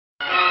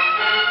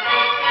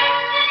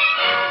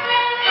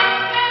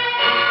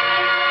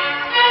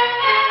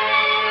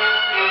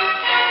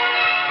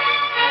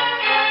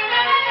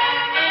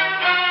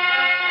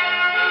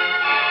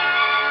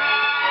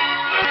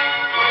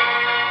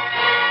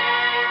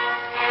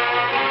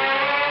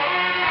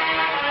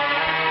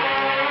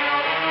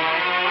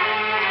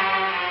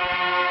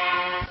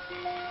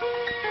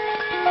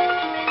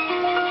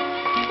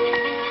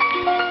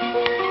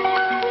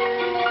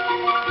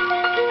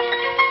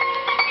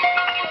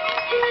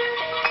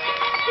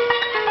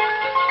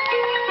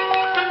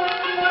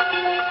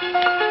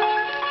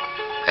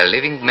a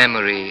living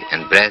memory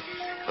and breath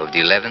of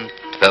the 11th,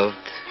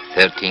 12th,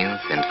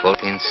 13th and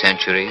 14th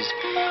centuries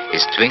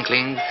is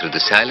twinkling through the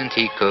silent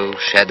echo,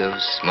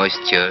 shadows,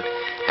 moisture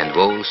and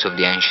walls of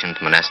the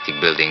ancient monastic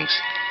buildings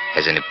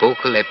as an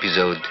epochal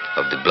episode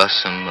of the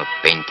blossom of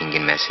painting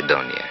in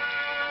Macedonia.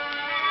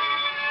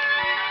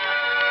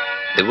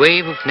 The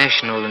wave of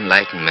national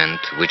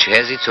enlightenment, which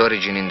has its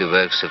origin in the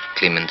works of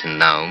Clement and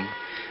Naum,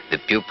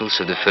 the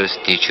pupils of the first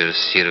teachers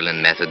Cyril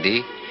and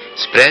Methody,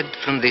 spread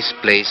from this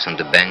place on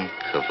the bank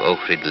of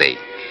Ohrid Lake.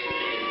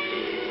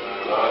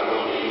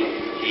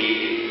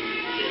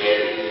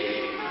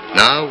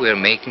 Now we are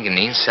making an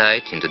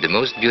insight into the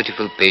most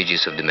beautiful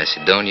pages of the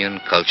Macedonian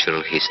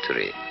cultural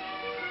history.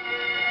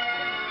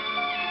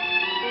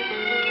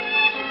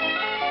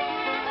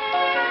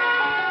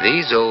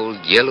 These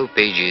old yellow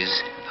pages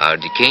are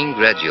decaying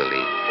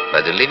gradually,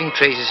 but the living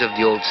traces of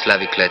the old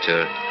Slavic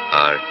letter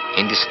are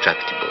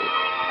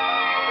indestructible.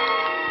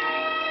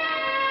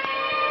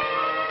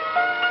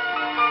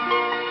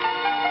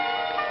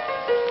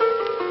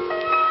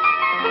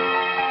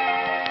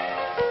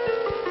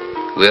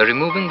 We are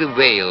removing the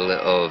veil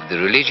of the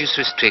religious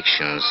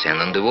restrictions, and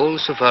on the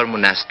walls of our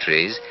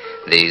monasteries,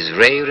 these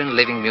rare and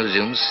living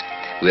museums,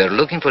 we are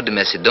looking for the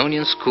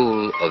Macedonian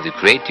school of the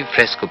creative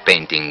fresco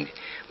painting,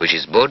 which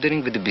is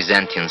bordering with the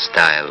Byzantine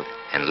style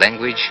and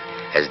language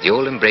as the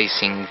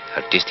all-embracing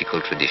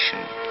artistical tradition.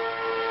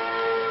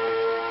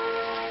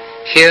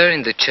 Here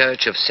in the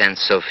church of St.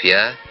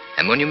 Sophia,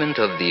 a monument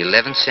of the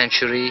 11th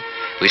century,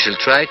 we shall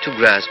try to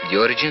grasp the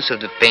origins of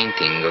the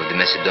painting of the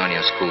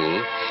Macedonian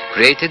school,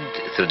 created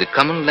through the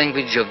common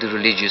language of the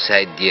religious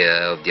idea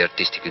of the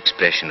artistic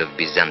expression of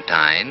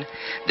Byzantine,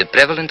 the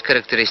prevalent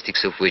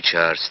characteristics of which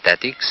are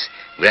statics,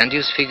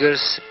 grandiose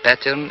figures,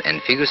 pattern,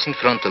 and figures in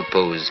frontal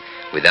pose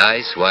with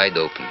eyes wide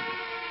open.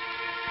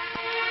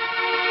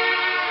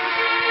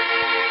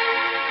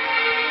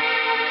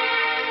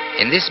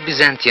 In this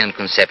Byzantine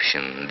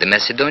conception, the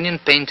Macedonian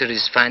painter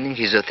is finding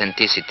his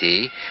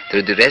authenticity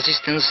through the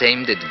resistance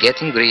aimed at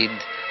getting rid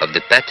of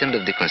the pattern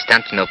of the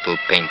Constantinople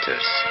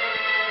painters.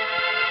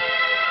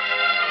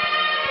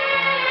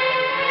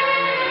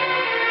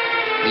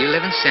 The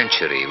 11th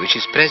century, which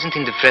is present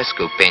in the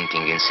fresco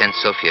painting in St.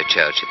 Sophia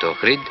Church at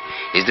Ohrid,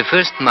 is the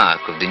first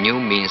mark of the new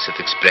means of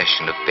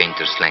expression of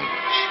painter's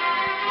language.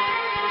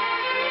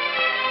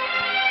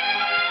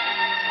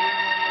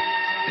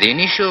 The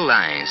initial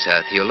lines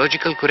are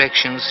theological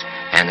corrections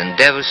and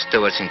endeavors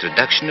towards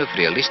introduction of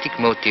realistic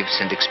motives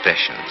and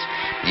expressions.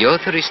 The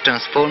author is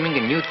transforming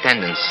a new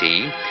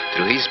tendency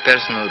through his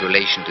personal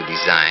relation to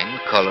design,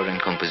 color and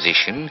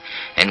composition,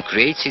 and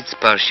creates it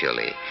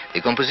partially.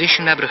 The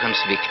composition Abraham's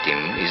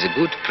Victim is a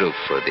good proof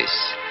for this.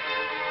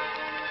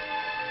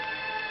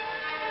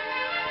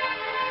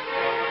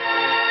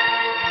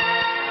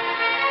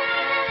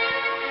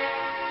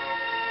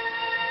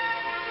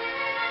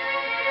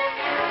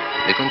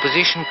 The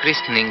composition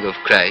Christening of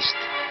Christ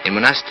in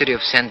monastery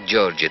of St.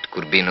 George at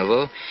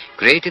Kurbinovo,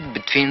 created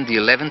between the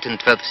 11th and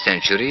 12th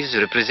centuries,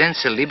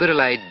 represents a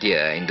liberal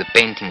idea in the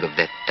painting of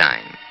that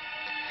time.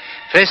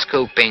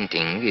 Fresco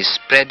painting is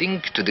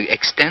spreading to the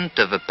extent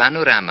of a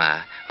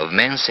panorama of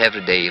man's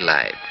everyday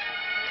life.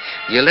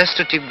 The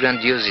illustrative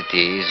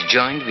grandiosity is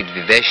joined with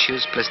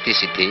vivacious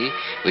plasticity,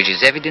 which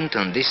is evident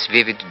on this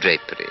vivid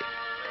drapery.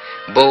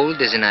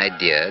 Bold as an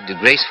idea, the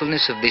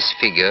gracefulness of this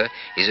figure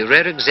is a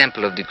rare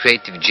example of the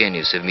creative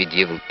genius of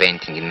medieval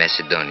painting in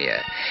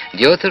Macedonia.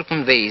 The author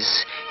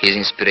conveys his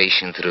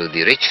inspiration through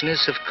the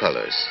richness of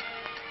colors.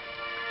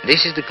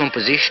 This is the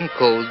composition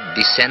called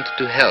Descent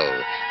to Hell,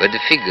 where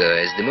the figure,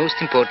 as the most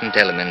important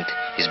element,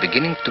 is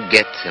beginning to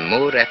get a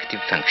more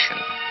active function.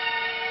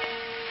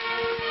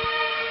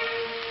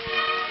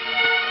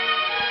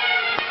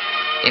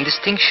 In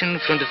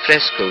distinction from the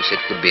frescoes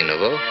at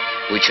Kurbinovo,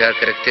 which are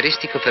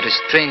characteristic of a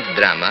restrained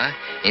drama,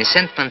 in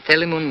St.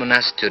 Panteleimon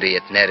Monastery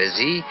at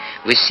Nerezi,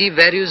 we see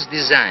various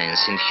designs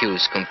and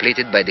hues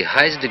completed by the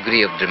highest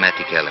degree of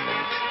dramatic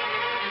element.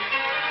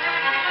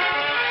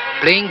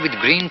 Playing with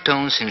green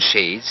tones and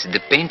shades,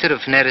 the painter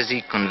of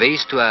Nerezi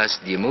conveys to us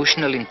the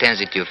emotional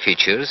intensity of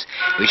features,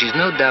 which is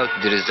no doubt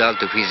the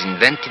result of his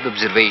inventive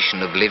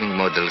observation of living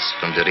models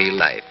from the real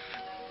life.